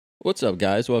What's up,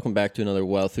 guys? Welcome back to another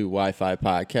Well Through Wi-Fi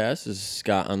podcast. This is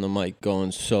Scott on the mic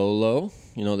going solo.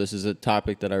 This is a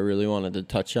topic that I really wanted to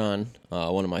touch on.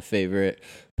 One of my favorite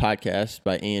podcasts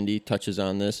by Andy touches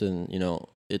on this, and,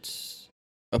 it's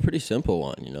a pretty simple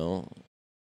one,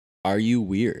 Are you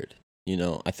weird?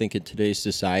 I think in today's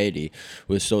society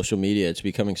with social media, it's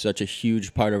becoming such a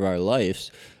huge part of our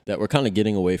lives that we're kind of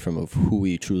getting away from of who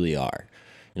we truly are.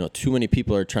 Too many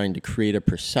people are trying to create a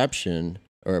perception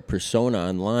or a persona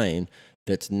online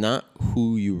that's not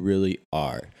who you really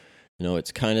are.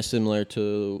 It's kind of similar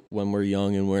to when we're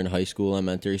young and we're in high school,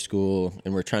 elementary school,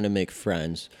 and we're trying to make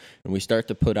friends, and we start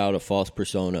to put out a false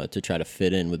persona to try to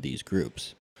fit in with these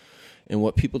groups. And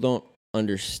what people don't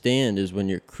understand is when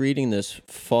you're creating this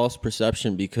false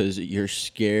perception because you're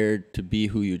scared to be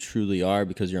who you truly are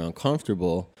because you're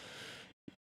uncomfortable,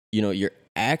 you're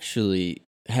actually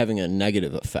having a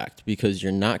negative effect because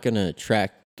you're not going to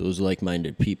attract those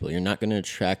like-minded people. You're not going to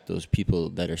attract those people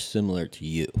that are similar to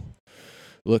you.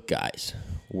 Look, guys,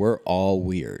 we're all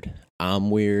weird. I'm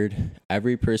weird.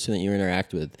 Every person that you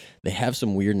interact with, they have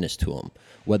some weirdness to them.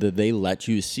 Whether they let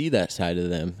you see that side of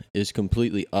them is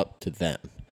completely up to them.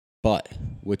 But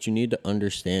what you need to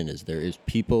understand is there is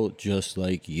people just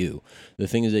like you. The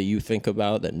things that you think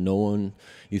about that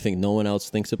you think no one else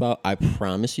thinks about, I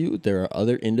promise you there are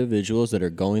other individuals that are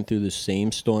going through the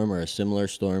same storm or a similar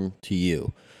storm to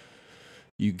you.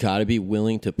 You got to be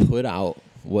willing to put out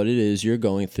what it is you're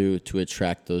going through to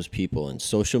attract those people. And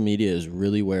social media is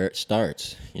really where it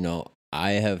starts.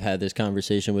 I have had this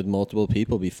conversation with multiple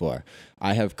people before.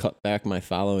 I have cut back my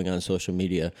following on social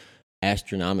media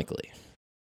astronomically.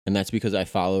 And that's because I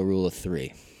follow a rule of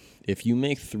 3. If you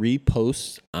make 3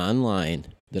 posts online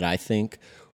that I think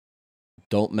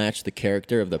don't match the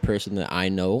character of the person that I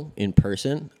know in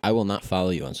person, I will not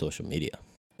follow you on social media.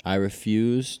 I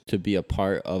refuse to be a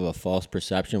part of a false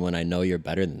perception when I know you're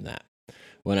better than that.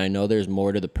 When I know there's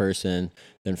more to the person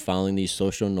than following these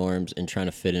social norms and trying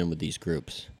to fit in with these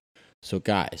groups. So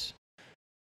guys,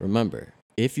 remember,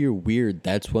 if you're weird,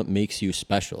 that's what makes you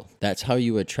special. That's how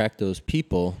you attract those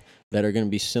people that are going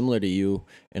to be similar to you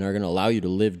and are going to allow you to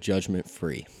live judgment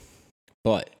free.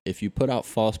 But if you put out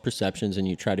false perceptions and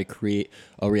you try to create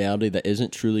a reality that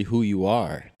isn't truly who you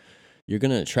are, you're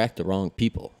going to attract the wrong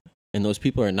people. And those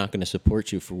people are not going to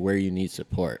support you for where you need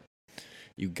support.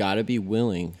 You got to be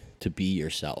willing to be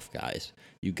yourself, guys.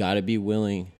 You got to be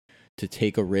willing to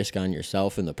take a risk on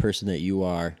yourself and the person that you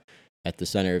are at the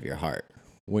center of your heart.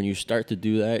 When you start to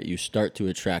do that, you start to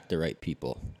attract the right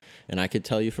people. And I could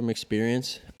tell you from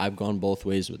experience, I've gone both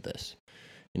ways with this.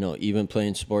 Even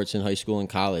playing sports in high school and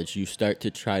college, you start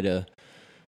to try to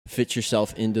fit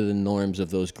yourself into the norms of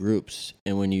those groups.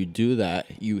 And when you do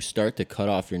that, you start to cut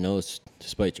off your nose to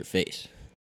spite your face.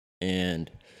 And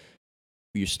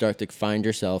you start to find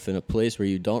yourself in a place where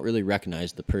you don't really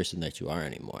recognize the person that you are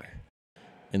anymore.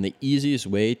 And the easiest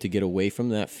way to get away from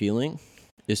that feeling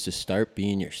is to start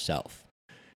being yourself.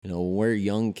 When we're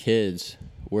young kids,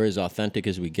 we're as authentic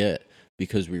as we get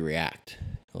because we react.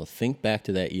 Think back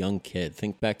to that young kid.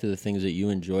 Think back to the things that you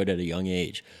enjoyed at a young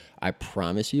age. I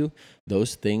promise you,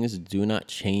 those things do not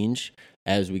change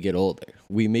as we get older.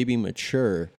 We may be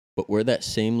mature, but we're that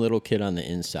same little kid on the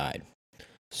inside.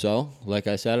 So, like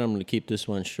I said, I'm going to keep this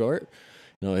one short.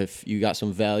 If you got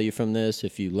some value from this,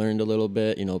 if you learned a little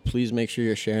bit, please make sure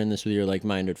you're sharing this with your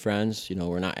like-minded friends.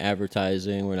 We're not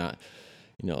advertising. We're not,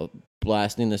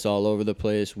 blasting this all over the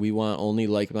place. We want only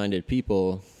like-minded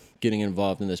people getting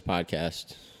involved in this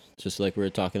podcast, just like we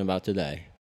were talking about today.